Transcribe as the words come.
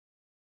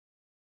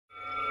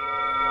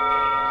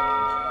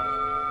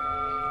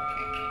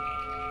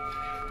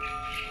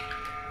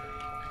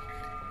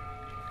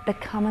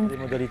the common Des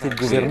modalités de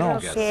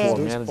gouvernance pour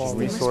managing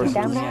resources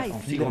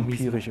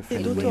empirische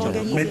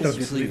fenomenen. Met dat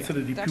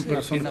disposizione di più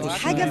persone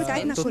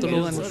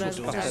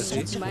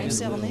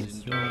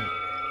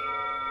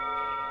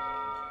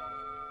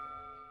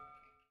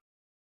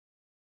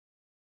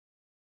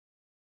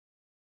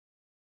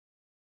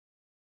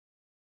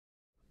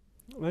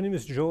My name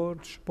is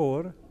Georges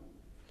Pór.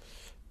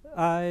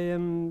 I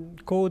am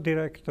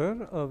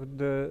co-director of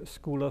the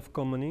School of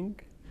Commoning,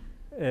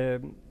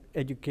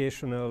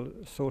 educational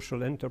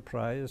social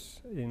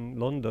enterprise in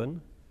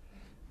London.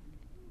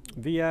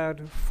 We are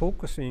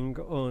focusing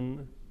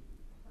on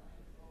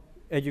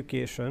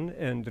education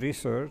and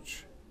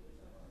research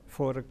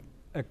for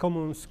a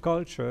commons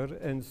culture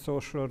and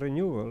social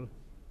renewal.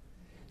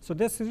 So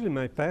that's really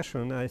my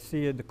passion. I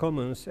see the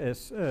commons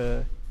as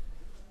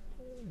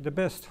the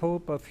best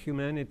hope of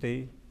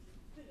humanity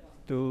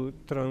to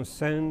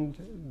transcend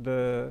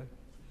the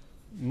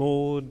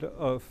mode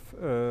of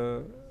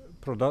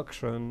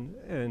production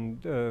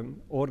and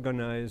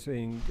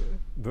organizing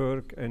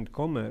work and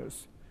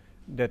commerce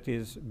that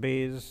is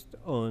based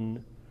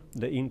on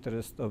the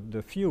interest of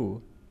the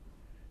few.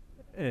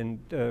 And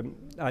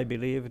I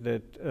believe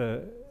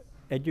that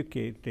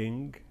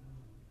educating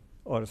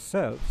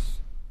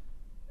ourselves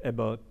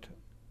about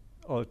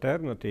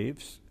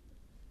alternatives,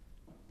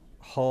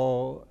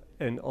 how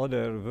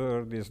another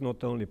world is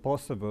not only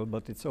possible,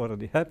 but it's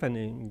already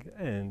happening,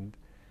 and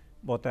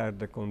what are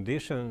the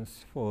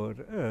conditions for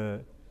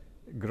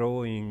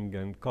growing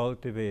and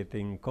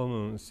cultivating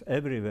commons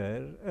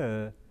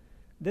everywhere.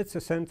 That's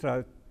a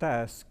central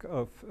task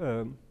of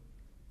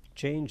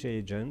change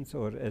agents,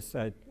 or as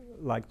I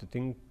like to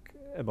think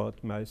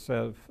about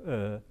myself,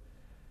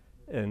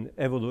 an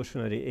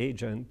evolutionary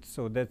agent.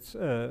 So that's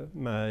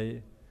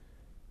my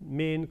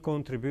main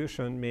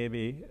contribution,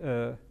 maybe,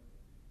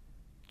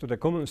 to the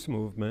commons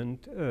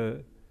movement,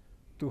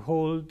 to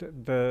hold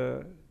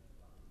the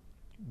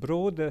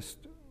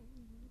broadest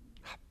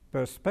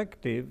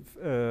perspective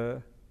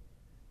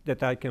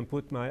that I can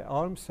put my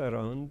arms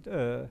around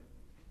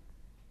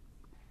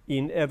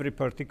in every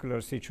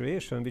particular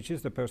situation, which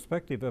is the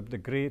perspective of the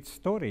great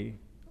story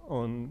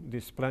on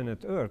this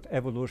planet Earth,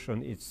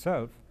 evolution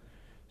itself.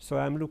 So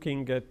I'm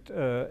looking at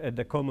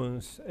the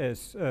commons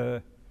as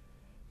a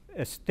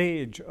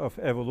stage of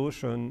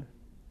evolution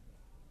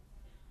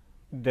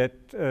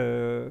that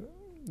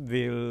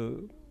will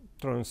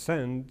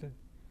transcend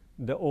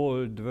the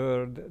old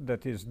world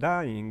that is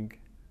dying.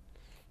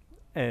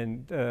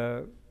 And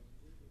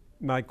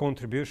my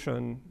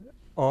contribution,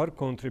 our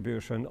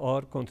contribution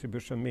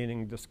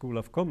meaning the School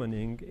of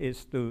Commoning,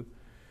 is to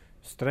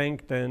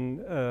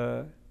strengthen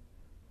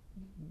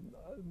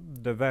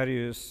the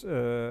various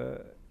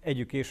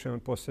educational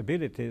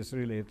possibilities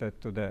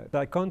related to that.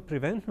 I can't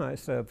prevent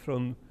myself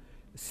from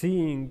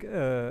seeing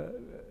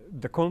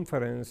the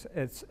conference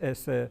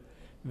as a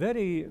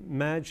very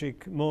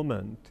magic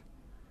moment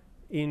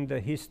in the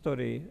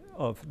history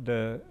of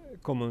the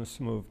commons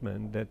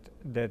movement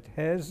that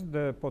has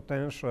the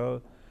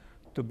potential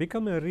to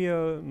become a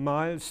real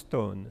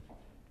milestone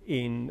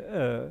in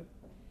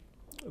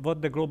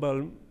what the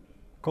global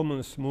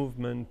commons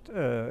movement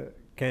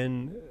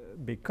can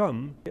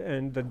become.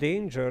 And the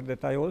danger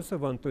that I also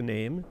want to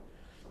name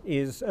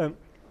is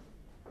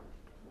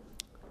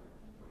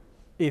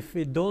if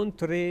we don't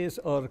raise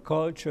our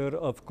culture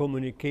of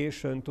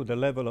communication to the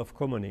level of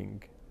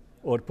commoning,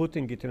 or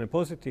putting it in a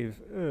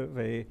positive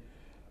way,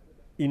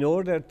 in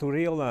order to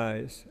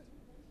realize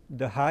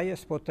the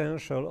highest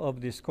potential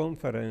of this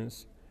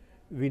conference,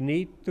 we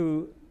need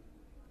to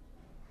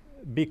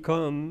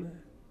become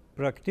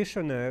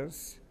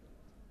practitioners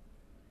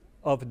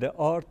of the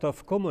art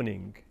of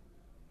commoning.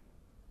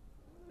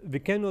 We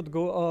cannot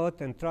go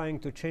out and trying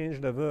to change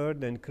the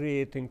world and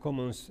creating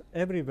commons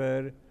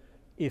everywhere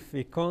if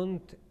we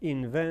can't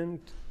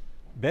invent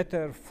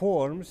better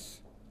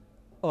forms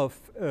of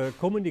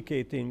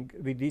communicating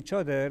with each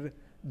other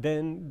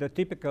than the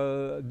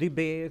typical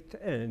debate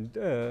and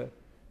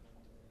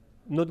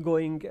not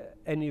going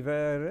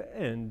anywhere,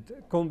 and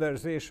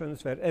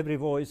conversations where every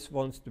voice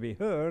wants to be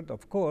heard,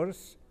 of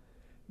course,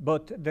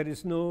 but there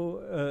is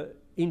no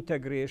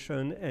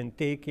integration and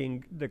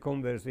taking the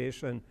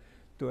conversation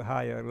to a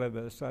higher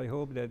level. So I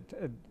hope that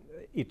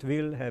it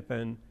will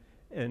happen,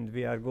 and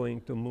we are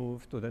going to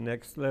move to the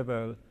next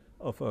level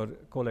of our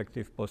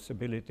collective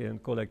possibility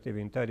and collective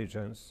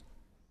intelligence.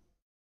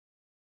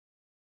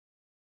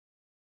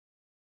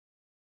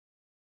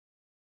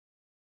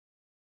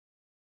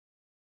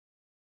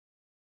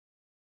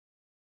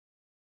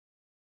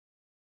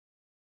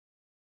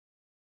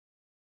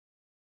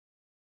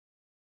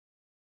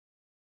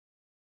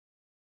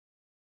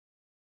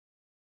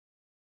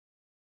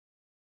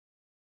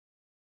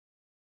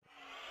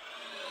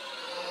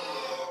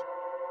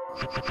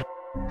 Thank you.